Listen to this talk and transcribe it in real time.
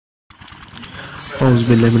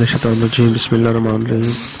औज़ुबिल्लाहिमिनश्शैतानिर्रजीम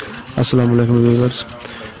बिस्मिल्लाहिर्रहमानिर्रहीम। अस्सलाम वालेकुम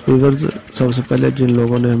व्यूअर्स, सबसे पहले जिन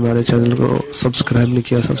लोगों ने हमारे चैनल को सब्सक्राइब नहीं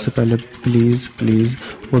किया, सबसे पहले प्लीज़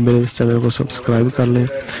वो मेरे इस चैनल को सब्सक्राइब कर लें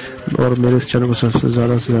और मेरे इस चैनल को सबसे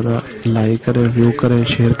ज़्यादा लाइक करें, व्यू करें,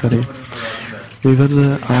 शेयर करें।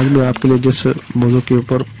 व्यूअर्स, आज मैं आपके लिए जिस मौजू के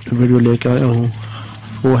ऊपर वीडियो लेके आया हूँ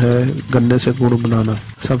वो है गन्ने से गुड़ बनाना।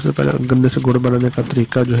 सबसे पहले गन्ने से गुड़ बनाने का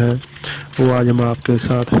तरीका जो है वो आज हम आपके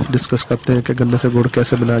साथ डिस्कस करते हैं कि गन्ने से गुड़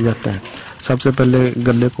कैसे बनाया जाता है। सबसे पहले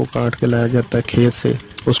गन्ने को काट के लाया जाता है खेत से,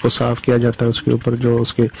 उसको साफ़ किया जाता है, उसके ऊपर जो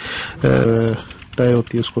उसके तय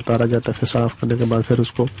होती है उसको उतारा जाता है। फिर साफ़ करने के बाद फिर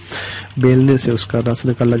उसको बेलने से उसका रस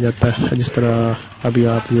निकाला जाता है। जिस तरह अभी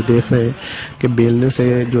आप ये देख रहे हैं कि बेलने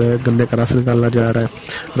से जो है गन्ने का रस निकाला जा रहा है।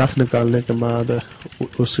 रस निकालने के बाद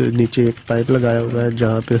उस नीचे एक पाइप लगाया हुआ है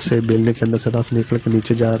जहाँ पे से बेलने के अंदर से रस निकल के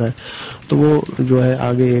नीचे जा रहा है। तो वो जो है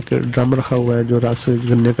आगे एक ड्रम रखा हुआ है, जो रस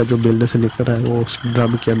गन्ने का जो बेलने से निकल रहा है वो उस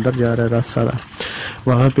ड्रम के अंदर जा रहा है रस सारा।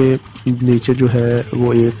 वहाँ पे नीचे जो है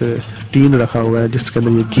वो एक टीन रखा हुआ है जिसके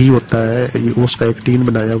अंदर ये घी होता है, उसका एक टीन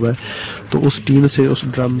बनाया हुआ है। तो उस टीन से, उस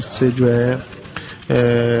ड्रम से जो है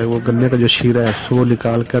वो गन्ने का जो शीरा है वो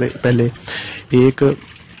निकाल कर पहले एक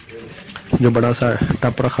जो बड़ा सा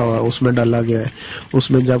टप रखा हुआ है उसमें डाला गया है।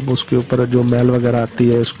 उसमें जब उसके ऊपर जो मैल वगैरह आती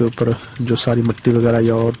है, उसके ऊपर जो सारी मिट्टी वगैरह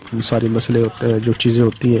या और सारी मसले होते हैं, जो चीज़ें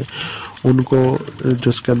होती हैं, उनको जो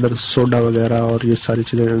उसके अंदर सोडा वगैरह और ये सारी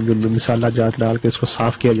चीज़ें जो मसाला जात डाल के इसको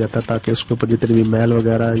साफ़ किया जाता है ताकि उसके ऊपर जितनी भी मैल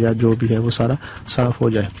वगैरह या जो भी है वो सारा साफ़ हो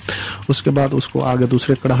जाए। उसके बाद उसको आगे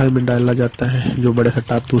दूसरे कढ़ाई में डाला जाता है, जो बड़े सा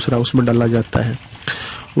टप दूसरा उसमें डाला जाता है।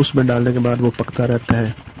 उसमें डालने के बाद वो पकता रहता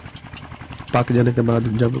है। पक जाने के बाद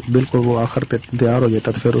जब बिल्कुल वो आखिर पे तैयार हो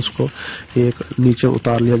जाता है तो फिर उसको एक नीचे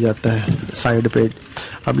उतार लिया जाता है साइड पे।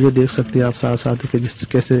 अब ये देख सकते हैं आप साथ साथ कि जिस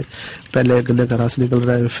कैसे पहले गन्ने का रस निकल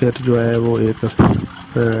रहा है, फिर जो है वो एक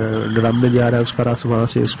ड्रम में जा रहा है उसका रस, वहाँ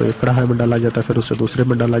से उसको एक कढ़ाई में डाला जाता है, फिर उसे दूसरे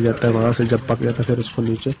में डाला जाता है, वहाँ से जब पक जाता है फिर उसको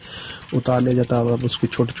नीचे उतार लिया जाता है। अब उसकी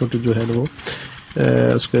छोटी छोटी जो है वो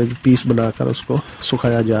उसके पीस बनाकर उसको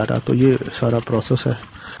सुखाया जा रहा है। तो ये सारा प्रोसेस है।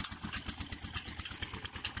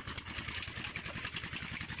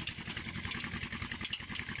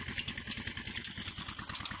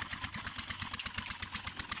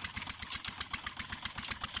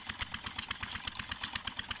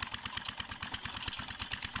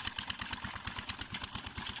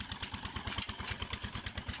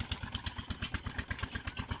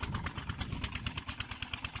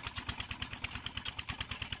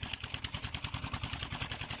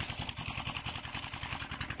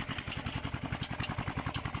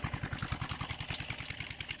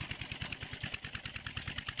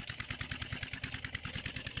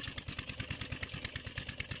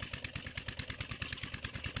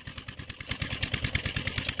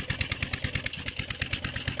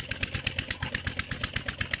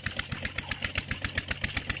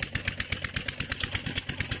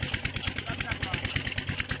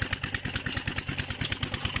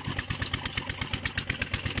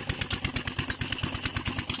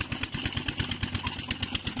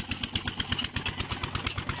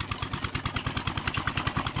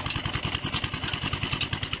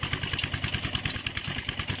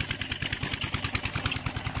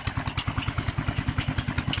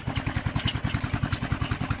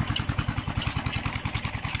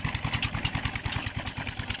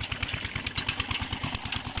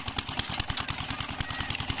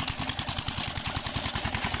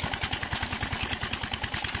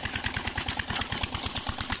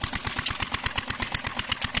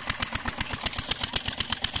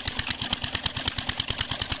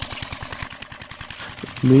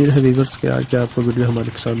 उम्मीद है व्यूअर्स के आज के आपको वीडियो हमारी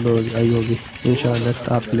पसंद आई होगी। इंशाअल्लाह नेक्स्ट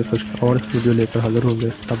आपके लिए कुछ और वीडियो लेकर हाजिर होंगे।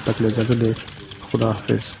 तब तक ले इजाज़त दें। खुदा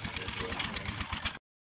हाफिज़।